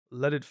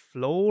let it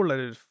flow, let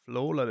it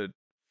flow, let it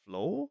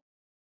flow.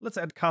 Let's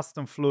add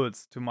custom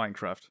fluids to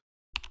Minecraft.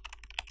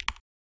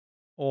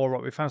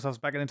 Alright, we found ourselves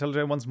back in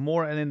IntelliJ once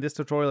more, and in this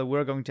tutorial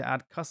we're going to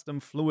add custom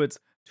fluids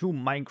to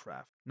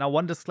Minecraft. Now,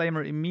 one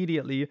disclaimer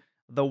immediately,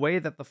 the way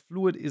that the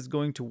fluid is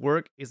going to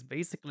work is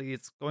basically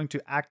it's going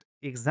to act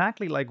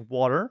exactly like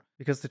water,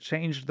 because to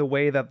change the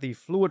way that the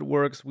fluid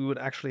works, we would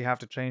actually have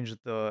to change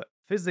the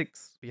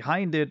physics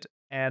behind it,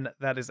 and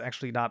that is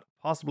actually not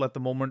possible at the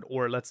moment,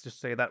 or let's just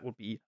say that would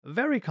be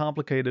very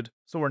complicated,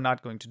 so we're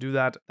not going to do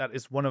that. That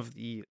is one of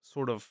the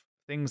sort of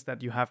things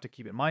that you have to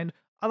keep in mind.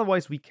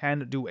 Otherwise, we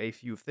can do a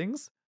few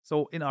things.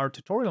 So in our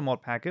tutorial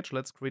mod package,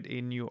 let's create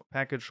a new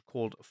package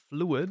called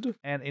Fluid.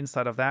 And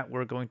inside of that,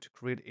 we're going to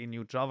create a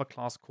new Java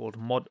class called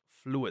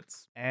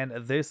ModFluids. And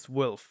this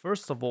will,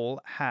 first of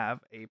all, have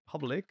a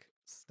public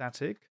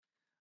static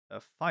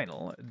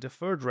final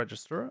deferred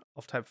register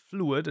of type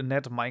fluid,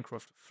 net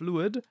Minecraft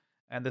fluid.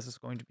 And this is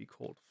going to be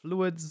called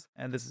fluids.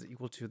 And this is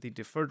equal to the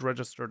deferred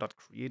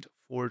register.create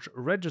forge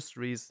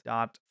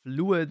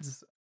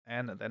registries.fluids,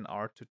 and then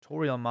our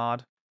tutorial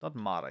mod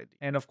 .mod.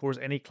 And of course,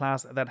 any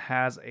class that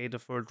has a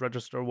deferred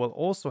register will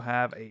also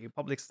have a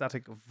public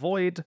static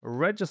void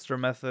register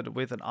method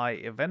with an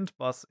event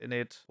bus in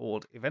it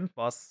called event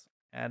bus.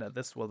 And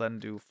this will then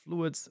do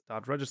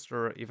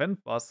fluids.register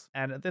event bus.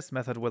 And this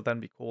method will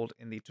then be called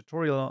in the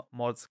tutorial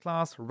mods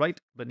class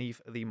right beneath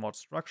the mod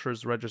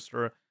structures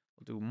register.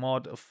 We'll do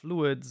mod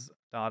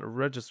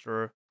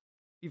fluids.register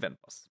event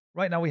bus.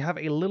 Right now we have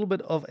a little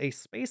bit of a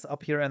space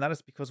up here, and that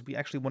is because we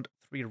actually want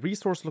 3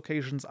 resource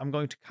locations. I'm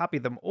going to copy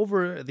them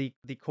over. The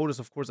code is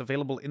of course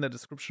available in the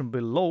description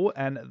below,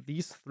 and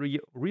these 3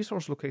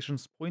 resource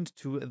locations point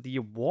to the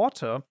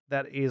water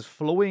that is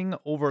flowing,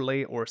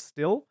 overlay, or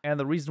still. And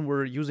the reason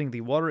we're using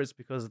the water is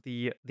because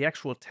the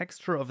actual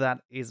texture of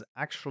that is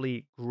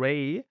actually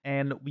gray,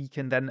 and we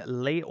can then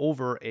lay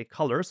over a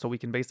color, so we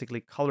can basically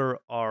color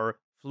our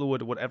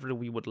fluid whatever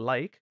we would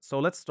like. So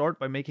let's start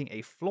by making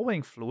a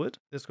flowing fluid.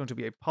 This is going to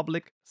be a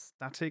public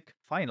static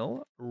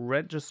final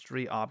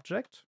registry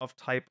object of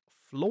type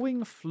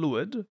flowing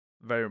fluid.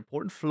 Very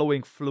important,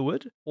 flowing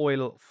fluid,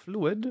 oil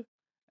fluid,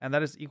 and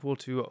that is equal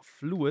to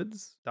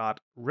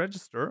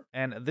fluids.register.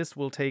 And this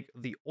will take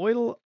the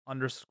oil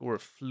underscore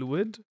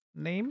fluid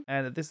name,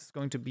 and this is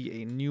going to be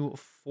a new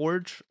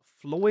forge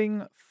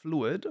flowing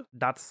fluid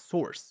dot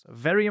source.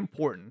 Very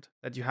important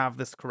that you have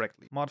this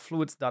correctly.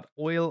 ModFluids dot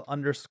oil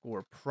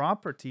underscore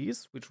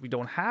properties, which we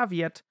don't have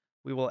yet.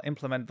 We will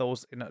implement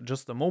those in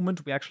just a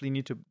moment. We actually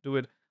need to do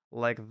it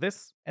like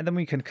this, and then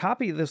we can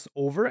copy this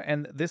over,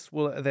 and this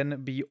will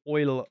then be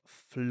oil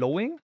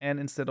flowing, and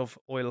instead of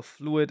oil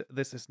fluid,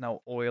 this is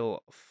now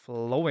oil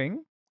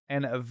flowing.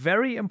 And a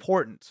very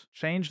important,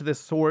 change this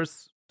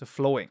source to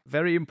flowing.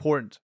 Very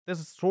important. This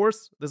is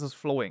source, this is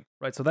flowing,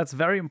 right? So that's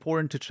very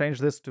important to change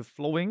this to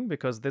flowing,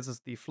 because this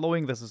is the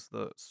flowing, this is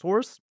the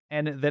source,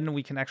 and then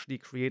we can actually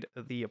create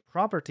the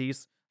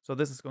properties. So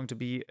this is going to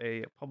be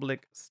a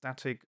public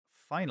static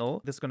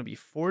final. This is going to be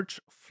forge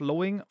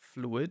flowing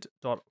fluid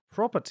dot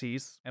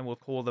properties, and we'll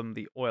call them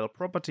the oil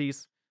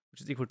properties,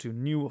 which is equal to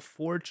new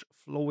forge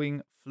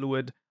flowing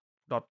fluid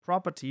dot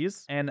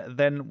properties. And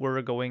then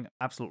we're going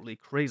absolutely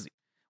crazy.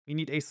 We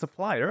need a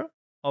supplier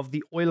of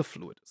the oil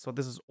fluid. So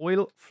this is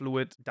oil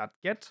fluid dot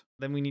get.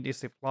 Then we need a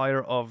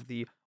supplier of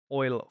the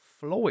oil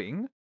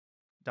flowing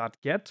dot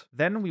get.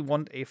 Then we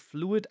want a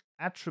fluid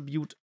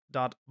attribute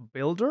dot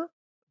builder,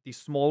 the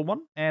small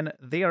one, and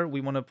there we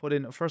want to put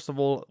in, first of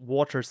all,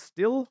 water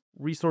still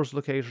resource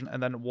location,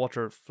 and then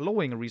water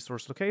flowing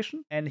resource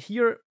location. And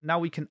here now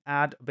we can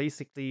add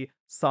basically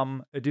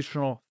some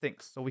additional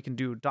things. So we can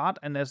do dot,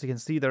 and as you can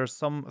see, there are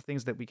some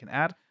things that we can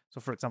add.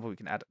 So for example, we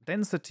can add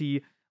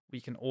density,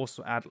 we can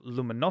also add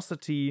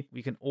luminosity,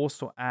 we can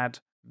also add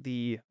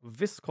the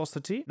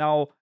viscosity.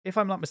 Now, if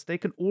I'm not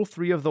mistaken, all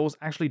 3 of those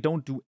actually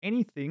don't do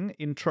anything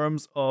in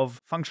terms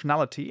of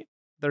functionality.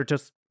 They're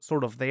just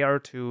sort of there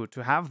to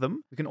have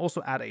them. We can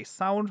also add a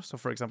sound. So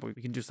for example,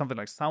 we can do something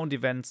like sound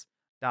events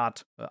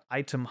dot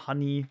item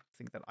honey. I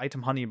think that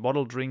item honey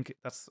bottle drink,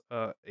 that's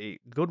a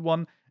good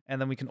one. And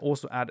then we can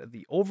also add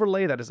the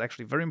overlay. That is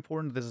actually very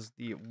important. This is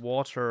the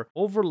water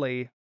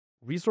overlay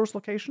resource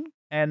location.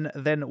 And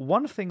then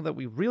one thing that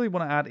we really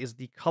want to add is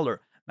the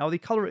color. Now the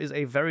color is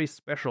a very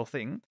special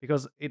thing,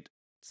 because it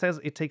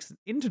says it takes an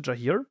integer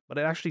here, but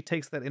it actually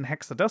takes that in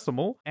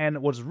hexadecimal.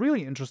 And what's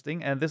really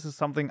interesting, and this is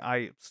something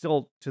I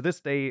still to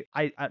this day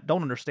I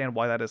don't understand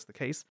why that is the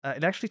case,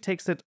 it actually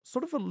takes it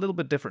sort of a little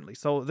bit differently.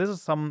 So this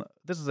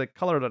is a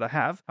color that I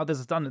have. How this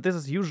is done, this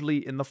is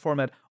usually in the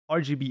format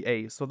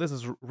RGBA. So this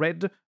is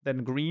red,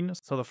 then green.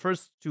 So the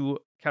first 2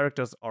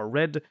 characters are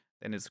red,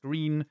 then it's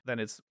green, then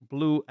it's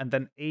blue, and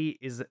then A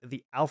is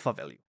the alpha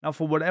value. Now,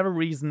 for whatever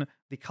reason,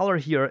 the color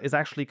here is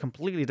actually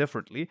completely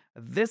differently.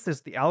 This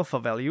is the alpha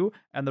value,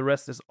 and the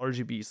rest is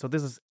RGB. So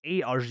this is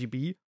a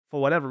RGB.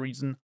 For whatever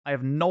reason, I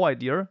have no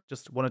idea.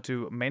 Just wanted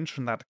to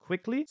mention that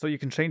quickly. So you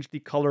can change the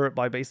color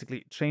by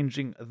basically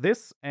changing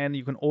this, and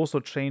you can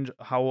also change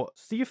how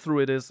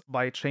see-through it is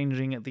by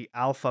changing the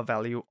alpha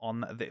value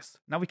on this.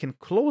 Now we can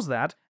close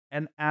that,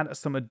 and add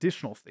some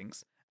additional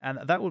things. And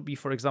that would be,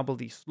 for example,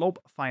 the slope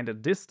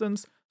find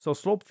distance. So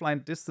slope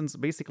find distance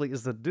basically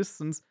is the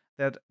distance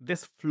that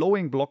this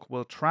flowing block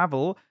will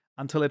travel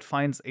until it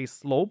finds a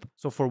slope.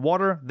 So for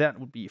water, that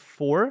would be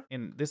 4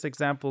 in this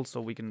example.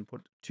 So we can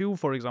put 2,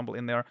 for example,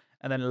 in there.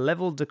 And then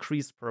level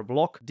decrease per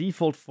block.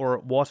 Default for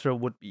water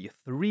would be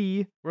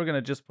 3. We're going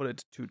to just put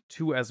it to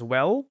 2 as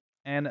well.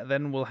 And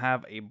then we'll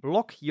have a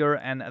block here,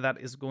 and that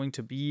is going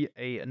to be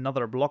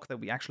another block that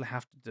we actually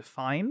have to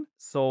define.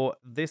 So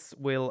this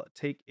will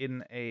take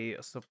in a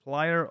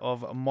supplier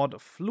of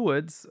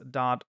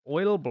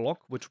ModFluids.oil block,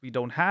 which we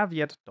don't have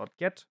yet,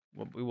 .get.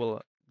 We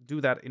will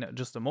do that in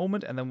just a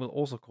moment, and then we'll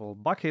also call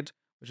bucket,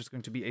 which is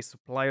going to be a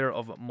supplier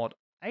of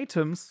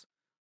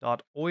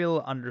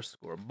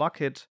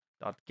ModItems.oil_bucket.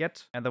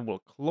 .get, and then we'll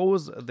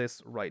close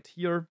this right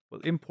here.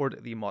 We'll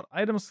import the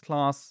ModItems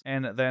class,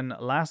 and then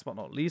last but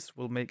not least,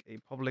 we'll make a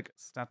public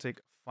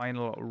static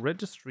final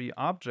registry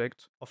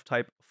object of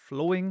type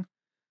flowing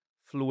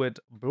fluid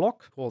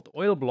block called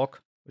oil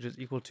block, which is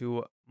equal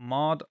to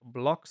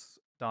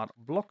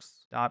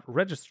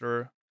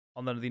modblocks.blocks.register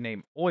under the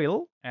name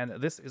oil,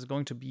 and this is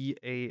going to be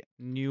a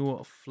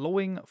new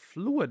flowing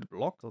fluid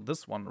block, so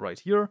this one right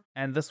here,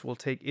 and this will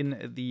take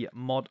in the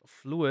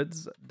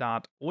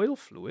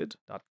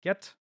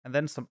modfluids.oilfluid.get, and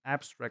then some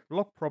abstract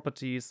block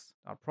properties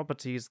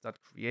that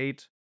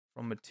create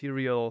from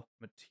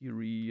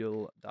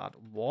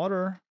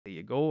material.water. There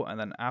you go. And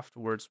then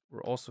afterwards,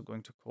 we're also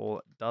going to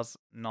call does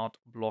not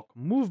block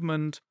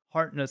movement.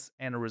 Hardness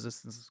and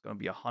resistance is going to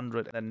be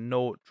 100. And then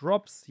no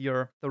drops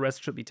here. The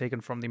rest should be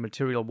taken from the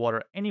material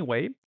water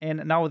anyway.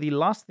 And now the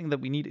last thing that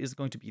we need is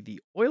going to be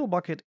the oil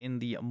bucket in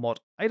the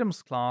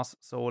ModItems class.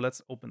 So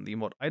let's open the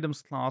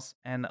ModItems class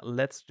and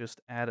let's just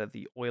add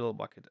the oil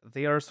bucket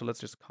there. So let's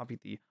just copy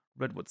the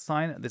redwood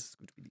sign. This is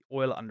going to be the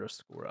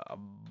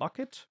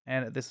oil_bucket.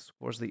 And this is, of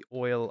course, the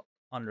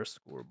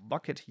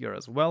oil_bucket here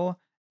as well.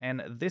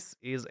 And this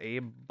is a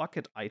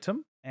bucket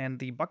item. And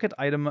the bucket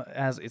item,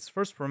 as its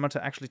first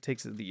parameter, actually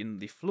takes in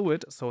the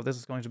fluid. So this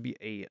is going to be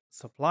a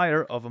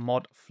supplier of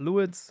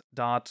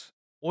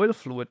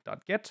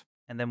modfluids.oilfluid.get.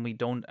 And then we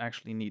don't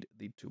actually need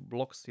the 2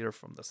 blocks here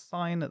from the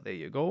sign. There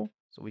you go.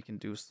 So we can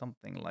do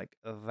something like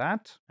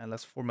that. And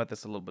let's format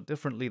this a little bit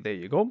differently. There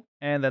you go.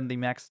 And then the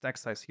max stack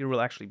size here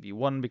will actually be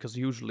 1, because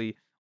usually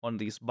on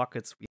these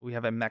buckets, we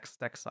have a max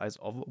stack size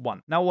of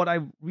 1. Now, what I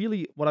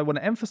want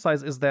to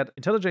emphasize is that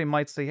IntelliJ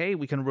might say, hey,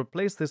 we can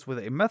replace this with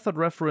a method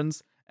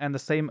reference, and the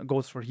same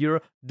goes for here.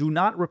 Do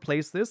not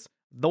replace this.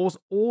 Those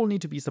all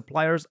need to be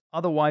suppliers,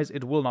 otherwise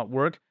it will not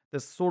work.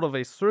 There's sort of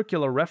a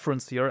circular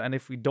reference here, and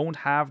if we don't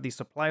have the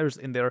suppliers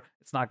in there,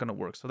 it's not going to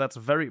work. So that's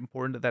very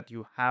important that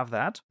you have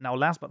that. Now,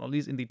 last but not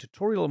least, in the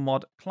tutorial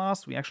mod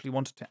class, we actually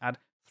wanted to add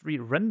 3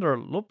 render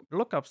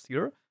lookups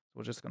here. So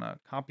we're just going to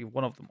copy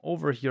one of them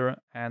over here,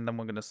 and then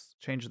we're going to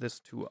change this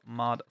to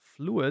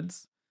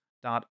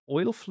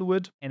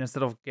modfluids.oilfluid. And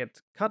instead of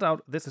get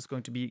cutout, this is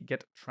going to be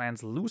get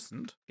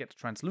translucent. Get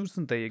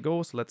translucent, there you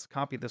go. So let's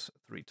copy this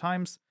 3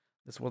 times.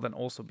 This will then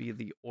also be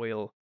the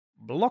oil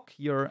block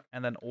here,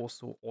 and then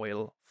also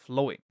oil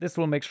flowing. This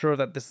will make sure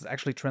that this is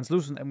actually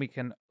translucent and we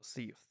can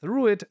see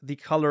through it. The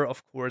color,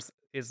 of course,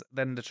 is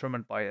then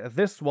determined by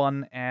this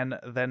one, and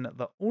then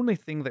the only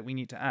thing that we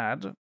need to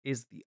add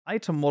is the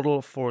item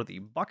model for the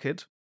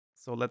bucket.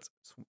 So let's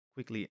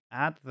quickly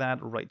add that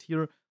right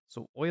here.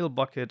 So oil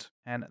bucket,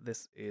 and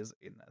this is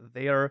in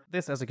there.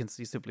 This, as you can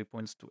see, simply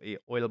points to a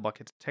oil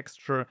bucket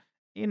texture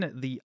in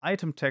the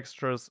item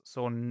textures,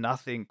 so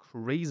nothing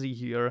crazy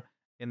here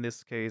in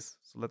this case.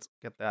 So let's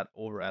get that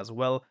over as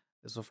well.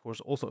 This is, of course,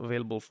 also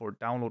available for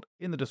download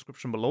in the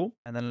description below.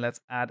 And then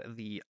let's add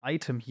the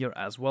item here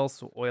as well.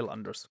 So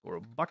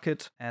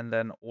oil_bucket, and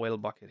then oil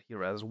bucket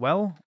here as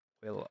well.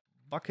 Oil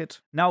bucket.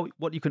 Now,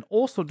 what you can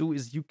also do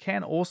is you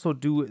can also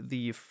do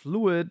the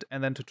fluid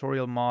and then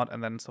tutorial mod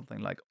and then something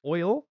like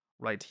oil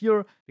right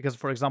here. Because,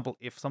 for example,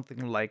 if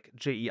something like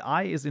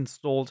JEI is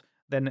installed,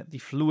 then the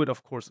fluid,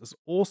 of course, is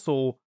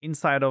also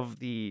inside of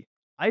the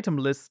item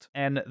list,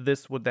 and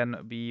this would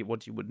then be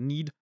what you would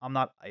need. I'm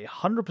not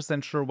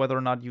 100% sure whether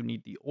or not you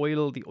need the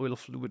oil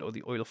fluid, or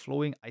the oil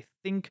flowing. I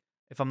think,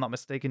 if I'm not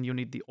mistaken, you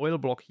need the oil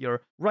block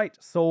here. Right,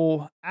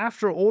 so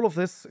after all of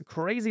this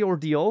crazy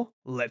ordeal,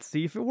 let's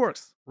see if it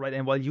works. Right,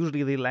 and while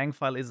usually the lang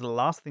file is the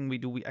last thing we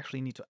do, we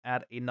actually need to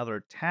add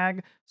another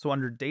tag. So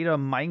under data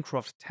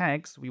Minecraft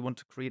tags, we want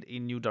to create a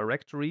new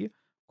directory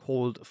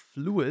called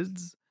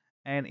FLUIDS.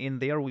 And in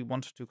there, we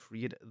want to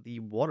create the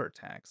water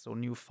tag. So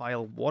new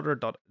file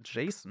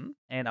water.json.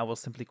 And I will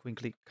simply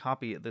quickly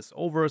copy this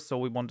over. So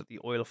we want the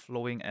oil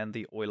flowing and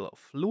the oil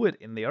fluid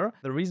in there.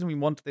 The reason we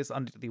want this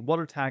under the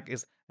water tag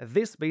is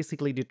this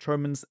basically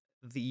determines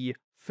the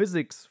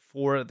physics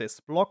for this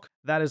block.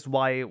 That is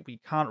why we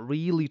can't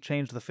really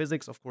change the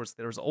physics. Of course,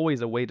 there's always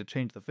a way to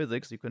change the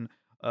physics. You can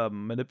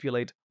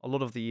manipulate a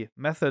lot of the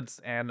methods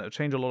and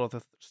change a lot of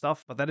the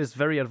stuff, but that is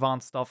very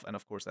advanced stuff. And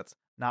of course, that's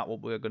not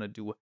what we're going to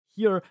do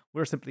here.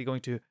 We're simply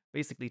going to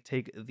basically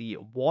take the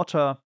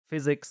water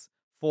physics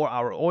for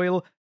our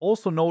oil.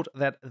 Also note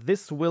that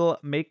this will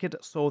make it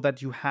so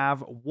that you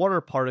have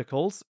water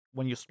particles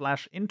when you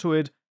splash into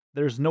it,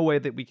 there's no way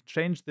that we can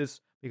change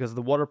this because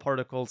the water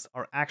particles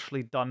are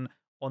actually done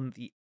on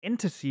the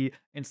entity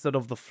instead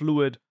of the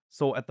fluid.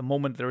 So at the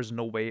moment, there is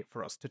no way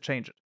for us to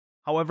change it.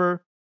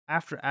 However,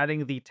 after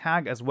adding the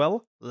tag as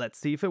well, let's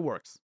see if it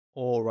works.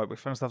 Alright, we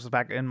found ourselves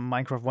back in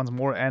Minecraft once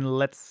more, and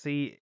let's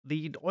see,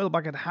 the oil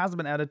bucket has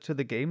been added to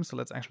the game, so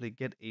let's actually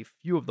get a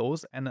few of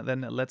those, and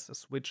then let's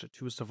switch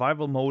to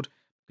survival mode,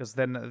 because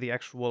then the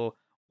actual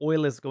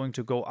oil is going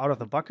to go out of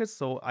the bucket,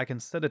 so I can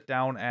set it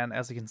down, and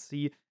as you can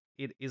see,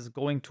 it is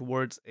going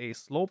towards a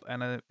slope,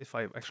 and if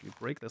I actually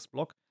break this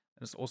block,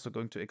 it's also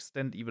going to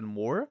extend even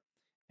more,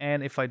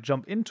 and if I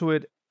jump into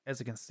it, as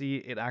you can see,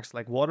 it acts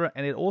like water,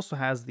 and it also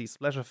has the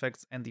splash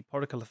effects and the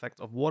particle effect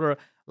of water.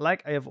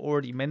 Like I have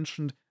already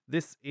mentioned,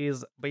 this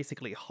is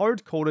basically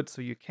hard-coded,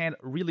 so you can't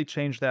really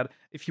change that.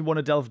 If you want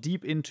to delve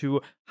deep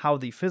into how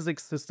the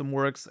physics system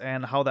works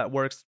and how that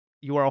works,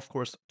 you are, of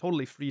course,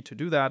 totally free to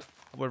do that.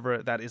 However,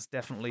 that is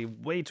definitely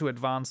way too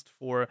advanced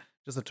for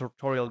just a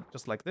tutorial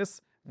just like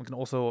this. We can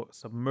also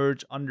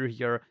submerge under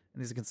here,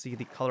 and as you can see,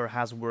 the color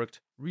has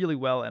worked really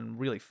well and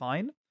really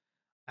fine.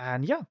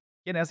 And yeah,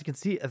 and as you can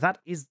see, that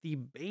is the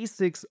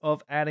basics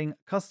of adding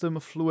custom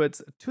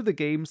fluids to the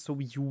game. So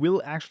you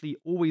will actually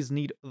always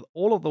need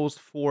all of those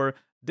for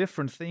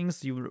different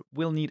things. You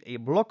will need a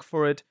block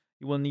for it.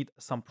 You will need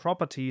some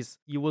properties.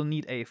 You will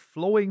need a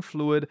flowing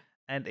fluid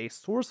and a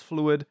source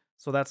fluid.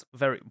 So that's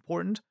very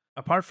important.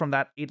 Apart from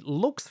that, it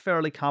looks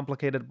fairly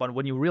complicated, but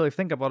when you really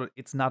think about it,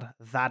 it's not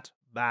that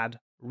bad,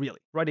 really.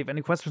 Right, if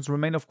any questions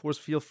remain, of course,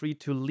 feel free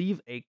to leave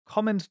a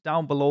comment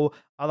down below.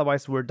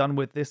 Otherwise, we're done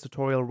with this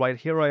tutorial right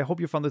here. I hope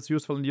you found this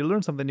useful and you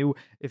learned something new.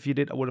 If you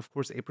did, I would, of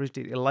course,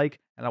 appreciate a like,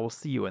 and I will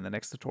see you in the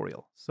next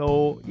tutorial.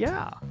 So,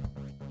 yeah.